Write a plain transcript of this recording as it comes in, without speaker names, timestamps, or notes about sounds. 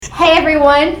Hey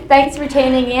everyone, thanks for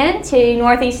tuning in to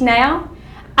Northeast Now.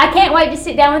 I can't wait to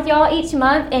sit down with y'all each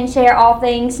month and share all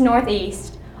things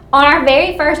Northeast. On our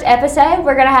very first episode,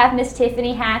 we're going to have Miss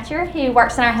Tiffany Hatcher, who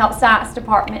works in our Health Science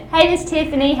Department. Hey Miss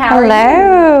Tiffany, how are you?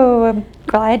 Hello, I'm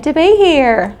glad to be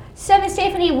here. So Miss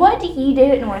Tiffany, what do you do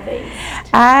at Northeast?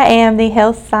 I am the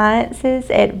Health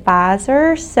Sciences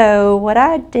Advisor. So what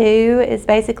I do is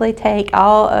basically take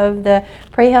all of the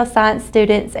pre-health science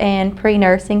students and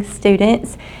pre-nursing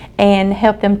students and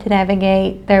help them to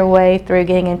navigate their way through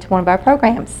getting into one of our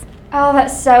programs. Oh,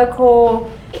 that's so cool.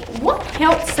 What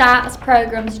health science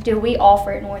programs do we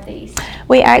offer at Northeast?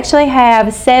 We actually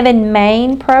have 7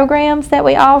 main programs that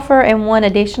we offer and 1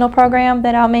 additional program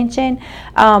that I'll mention.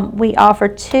 We offer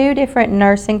 2 different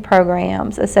nursing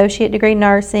programs, associate degree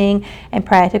nursing and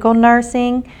practical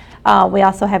nursing. We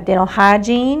also have dental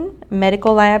hygiene,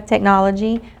 medical lab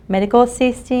technology, medical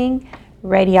assisting,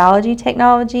 radiology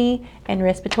technology, and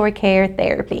respiratory care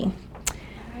therapy.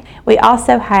 We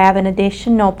also have an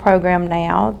additional program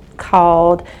now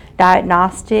called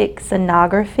diagnostic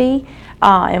sonography,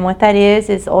 and what that is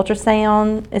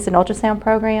ultrasound. It's an ultrasound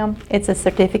program. It's a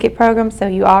certificate program, so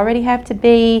you already have to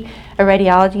be a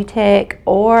radiology tech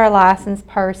or a licensed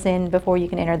person before you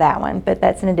can enter that one, but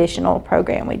that's an additional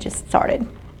program we just started.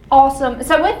 Awesome.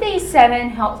 So with these 7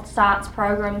 health science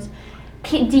programs,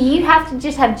 do you have to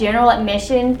just have general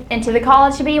admission into the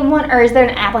college to be in one, or is there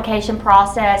an application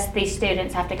process these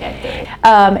students have to go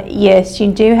through? Yes,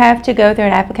 you do have to go through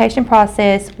an application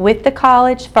process with the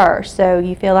college first. So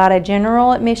you fill out a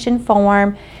general admission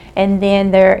form, and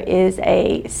then there is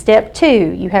a step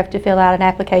 2. You have to fill out an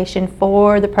application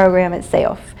for the program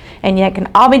itself. And that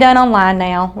can all be done online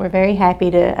now. We're very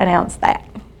happy to announce that.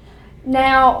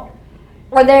 Now,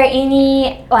 are there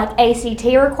any ACT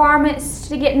requirements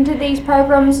to get into these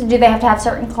programs? Do they have to have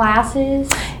certain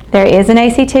classes? There is an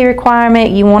ACT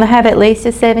requirement. You want to have at least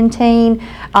a 17,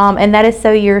 and that is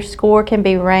so your score can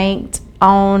be ranked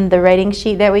on the rating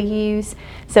sheet that we use.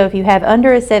 So if you have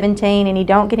under a 17 and you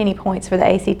don't get any points for the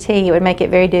ACT, it would make it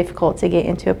very difficult to get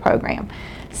into a program.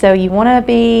 So you want to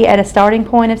be at a starting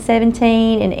point of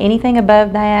 17, and anything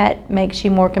above that makes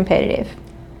you more competitive.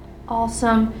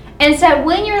 Awesome. And so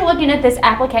when you're looking at this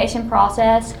application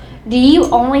process, do you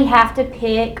only have to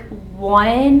pick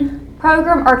one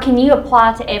program, or can you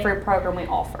apply to every program we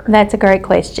offer? That's a great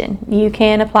question. You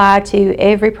can apply to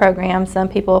every program. Some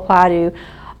people apply to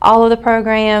all of the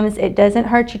programs. It doesn't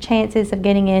hurt your chances of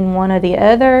getting in one or the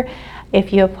other.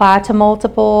 If you apply to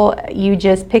multiple, you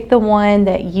just pick the one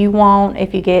that you want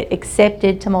if you get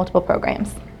accepted to multiple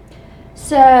programs.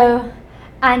 So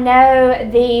I know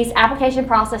these application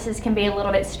processes can be a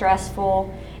little bit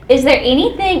stressful. Is there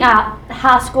anything a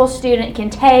high school student can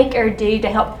take or do to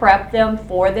help prep them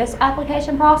for this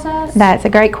application process? That's a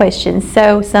great question.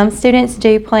 So some students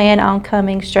do plan on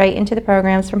coming straight into the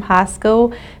programs from high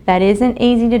school. That isn't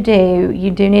easy to do.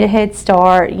 You do need a head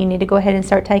start. You need to go ahead and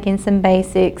start taking some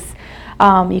basics.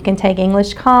 You can take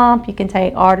English Comp, you can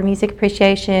take Art and Music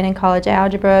Appreciation and College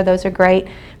Algebra. Those are great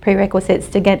prerequisites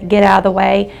to get out of the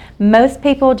way. Most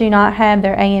people do not have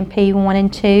their A&P 1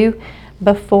 and 2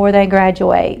 before they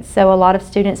graduate. So a lot of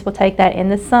students will take that in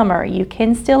the summer. You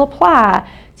can still apply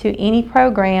to any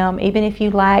program even if you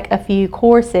lack a few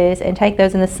courses and take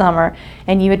those in the summer,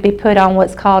 and you would be put on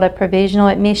what's called a provisional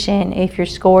admission if your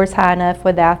score is high enough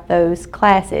without those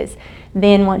classes.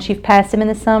 Then once you've passed them in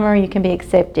the summer, you can be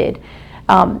accepted.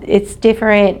 It's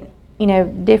different,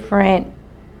 different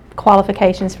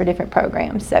qualifications for different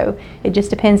programs. So it just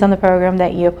depends on the program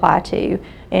that you apply to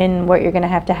and what you're going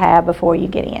to have before you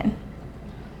get in.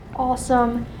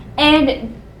 Awesome.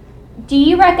 And do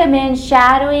you recommend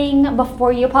shadowing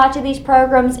before you apply to these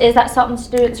programs? Is that something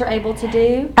students are able to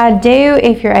do? I do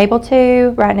if you're able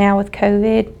to. Right now with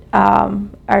COVID,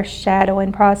 our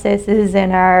shadowing processes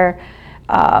and our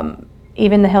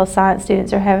even the health science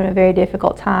students are having a very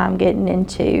difficult time getting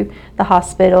into the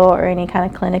hospital or any kind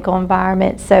of clinical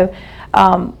environment. So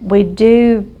we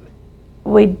do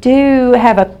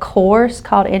have a course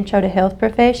called Intro to Health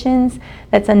Professions.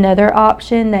 That's another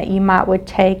option that you would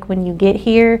take when you get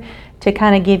here to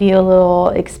kind of give you a little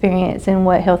experience in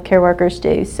what healthcare workers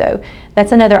do. So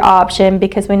that's another option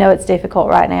because we know it's difficult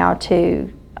right now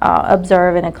to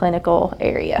observe in a clinical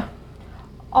area.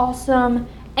 Awesome.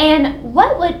 And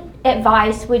what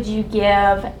advice would you give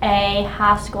a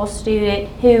high school student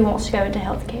who wants to go into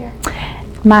healthcare?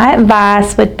 My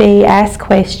advice would be ask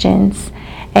questions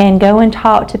and go and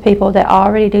talk to people that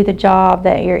already do the job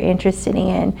that you're interested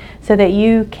in so that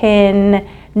you can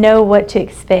know what to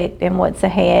expect and what's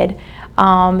ahead.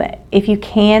 If you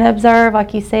can observe,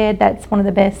 like you said, that's one of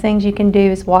the best things you can do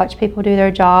is watch people do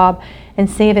their job and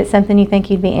see if it's something you think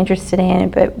you'd be interested in.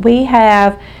 But we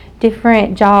have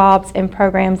different jobs and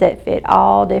programs that fit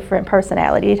all different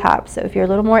personality types. So if you're a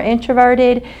little more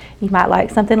introverted, you might like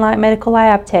something like medical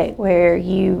lab tech, where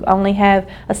you only have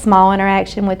a small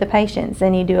interaction with the patients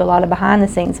and you do a lot of behind the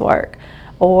scenes work.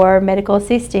 Or medical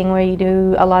assisting, where you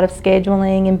do a lot of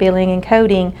scheduling and billing and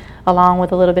coding along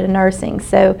with a little bit of nursing.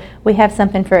 So we have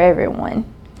something for everyone.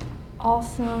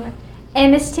 Awesome.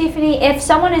 And Miss Tiffany, if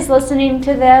someone is listening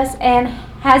to this and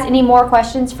has any more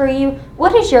questions for you,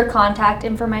 what is your contact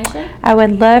information? I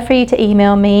would love for you to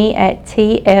email me at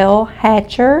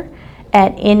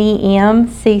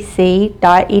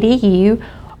tlhatcher@nemcc.edu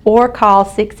or call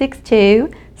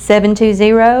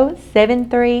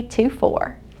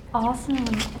 662-720-7324. Awesome.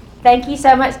 Thank you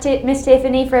so much, Miss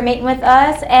Tiffany, for meeting with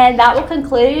us. And that will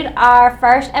conclude our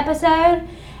first episode.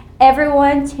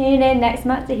 Everyone tune in next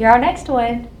month to hear our next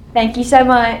one. Thank you so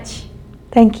much.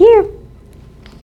 Thank you.